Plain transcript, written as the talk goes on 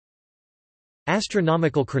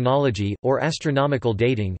Astronomical chronology, or astronomical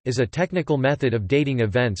dating, is a technical method of dating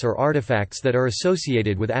events or artifacts that are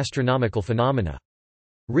associated with astronomical phenomena.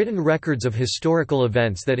 Written records of historical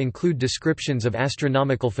events that include descriptions of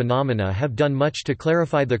astronomical phenomena have done much to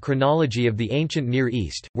clarify the chronology of the ancient Near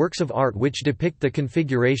East. Works of art which depict the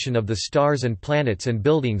configuration of the stars and planets and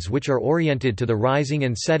buildings which are oriented to the rising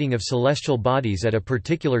and setting of celestial bodies at a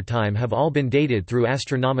particular time have all been dated through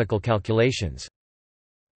astronomical calculations.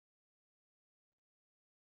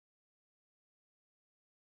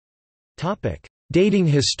 Dating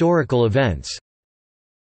historical events.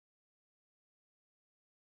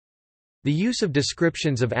 The use of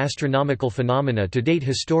descriptions of astronomical phenomena to date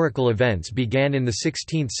historical events began in the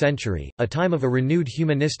 16th century, a time of a renewed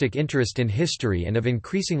humanistic interest in history and of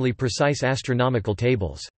increasingly precise astronomical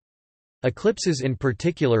tables. Eclipses in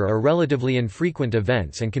particular are relatively infrequent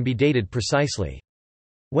events and can be dated precisely.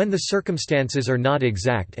 When the circumstances are not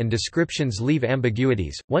exact and descriptions leave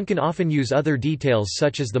ambiguities, one can often use other details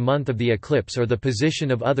such as the month of the eclipse or the position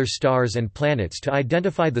of other stars and planets to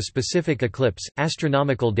identify the specific eclipse.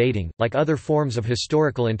 Astronomical dating, like other forms of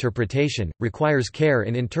historical interpretation, requires care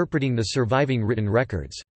in interpreting the surviving written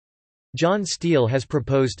records. John Steele has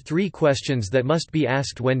proposed 3 questions that must be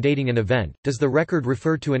asked when dating an event. Does the record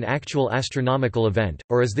refer to an actual astronomical event,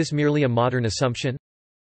 or is this merely a modern assumption?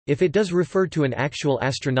 If it does refer to an actual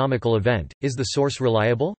astronomical event, is the source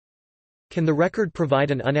reliable? Can the record provide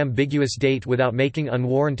an unambiguous date without making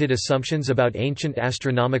unwarranted assumptions about ancient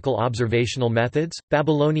astronomical observational methods?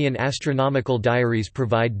 Babylonian astronomical diaries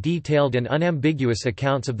provide detailed and unambiguous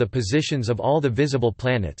accounts of the positions of all the visible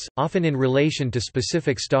planets, often in relation to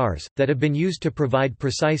specific stars, that have been used to provide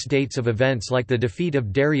precise dates of events like the defeat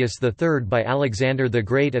of Darius III by Alexander the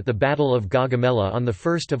Great at the Battle of Gaugamela on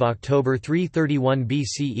 1 October 331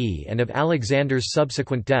 BCE and of Alexander's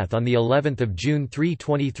subsequent death on of June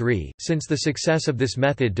 323. Since the success of this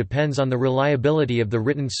method depends on the reliability of the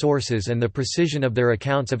written sources and the precision of their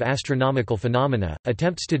accounts of astronomical phenomena,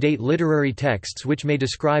 attempts to date literary texts which may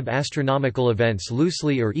describe astronomical events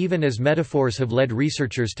loosely or even as metaphors have led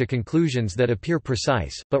researchers to conclusions that appear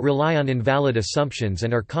precise, but rely on invalid assumptions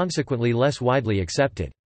and are consequently less widely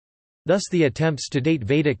accepted. Thus the attempts to date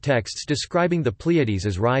Vedic texts describing the Pleiades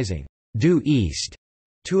as rising due east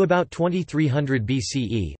to about 2300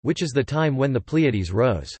 BCE, which is the time when the Pleiades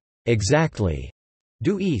rose exactly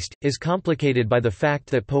due east, is complicated by the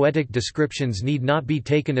fact that poetic descriptions need not be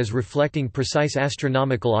taken as reflecting precise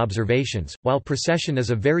astronomical observations, while precession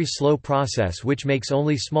is a very slow process which makes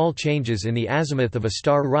only small changes in the azimuth of a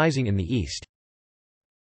star rising in the east.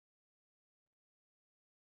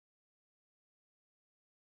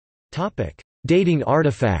 Dating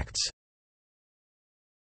artifacts.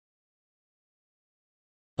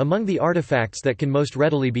 Among the artifacts that can most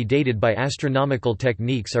readily be dated by astronomical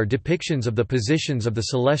techniques are depictions of the positions of the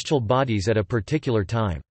celestial bodies at a particular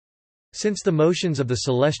time. Since the motions of the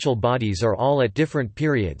celestial bodies are all at different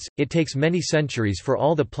periods, it takes many centuries for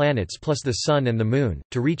all the planets plus the Sun and the Moon,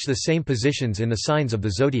 to reach the same positions in the signs of the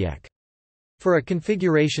zodiac. For a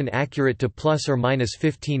configuration accurate to plus or minus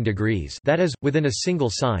 15 degrees, that is, within a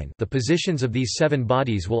single sign, the positions of these 7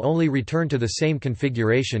 bodies will only return to the same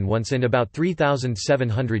configuration once in about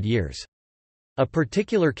 3,700 years. A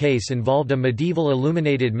particular case involved a medieval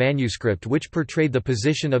illuminated manuscript which portrayed the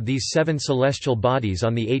position of these 7 celestial bodies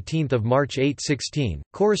on 18 March 816,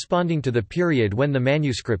 corresponding to the period when the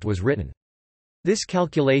manuscript was written. This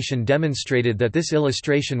calculation demonstrated that this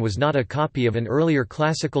illustration was not a copy of an earlier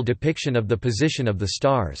classical depiction of the position of the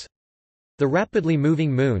stars. The rapidly moving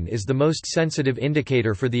moon is the most sensitive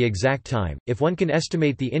indicator for the exact time. If one can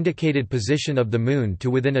estimate the indicated position of the moon to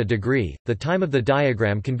within a degree, the time of the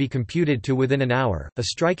diagram can be computed to within an hour. A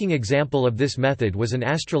striking example of this method was an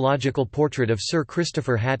astrological portrait of Sir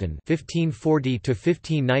Christopher Hatton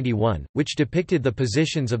 (1540–1591), which depicted the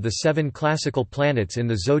positions of the 7 classical planets in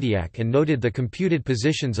the zodiac and noted the computed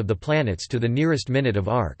positions of the planets to the nearest minute of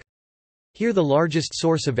arc. Here the largest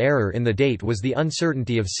source of error in the date was the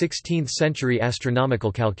uncertainty of 16th-century astronomical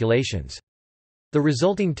calculations. The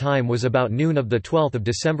resulting time was about noon of 12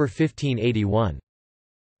 December 1581.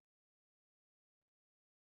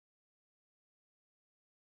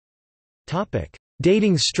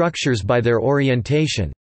 Dating structures by their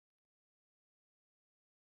orientation.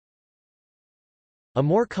 A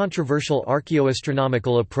more controversial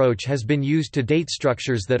archaeoastronomical approach has been used to date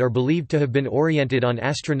structures that are believed to have been oriented on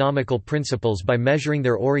astronomical principles by measuring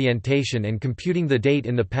their orientation and computing the date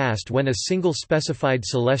in the past when a single specified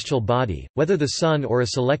celestial body, whether the Sun or a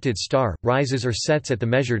selected star, rises or sets at the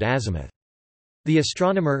measured azimuth. The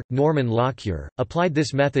astronomer, Norman Lockyer, applied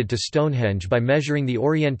this method to Stonehenge by measuring the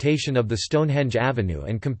orientation of the Stonehenge Avenue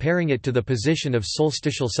and comparing it to the position of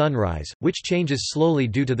solstitial sunrise, which changes slowly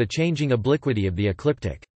due to the changing obliquity of the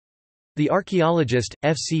ecliptic. The archaeologist,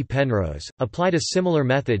 F. C. Penrose, applied a similar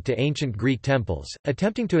method to ancient Greek temples,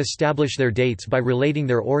 attempting to establish their dates by relating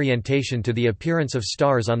their orientation to the appearance of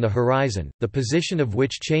stars on the horizon, the position of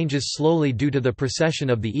which changes slowly due to the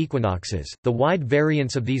precession of the equinoxes. The wide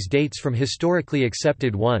variance of these dates from historically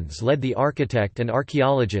accepted ones led the architect and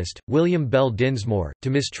archaeologist, William Bell Dinsmore,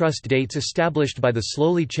 to mistrust dates established by the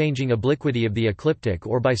slowly changing obliquity of the ecliptic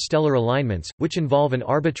or by stellar alignments, which involve an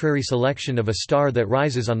arbitrary selection of a star that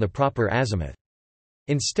rises on the proper azimuth.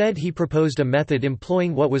 Instead, he proposed a method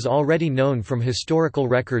employing what was already known from historical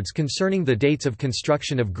records concerning the dates of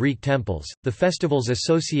construction of Greek temples, the festivals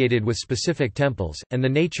associated with specific temples, and the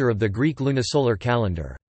nature of the Greek lunisolar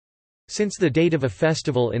calendar. Since the date of a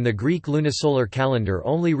festival in the Greek lunisolar calendar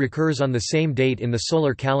only recurs on the same date in the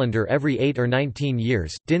solar calendar every 8 or 19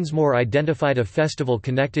 years, Dinsmore identified a festival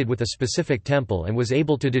connected with a specific temple and was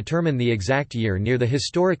able to determine the exact year near the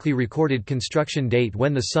historically recorded construction date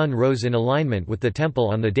when the sun rose in alignment with the temple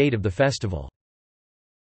on the date of the festival.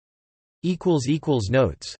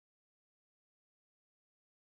 Notes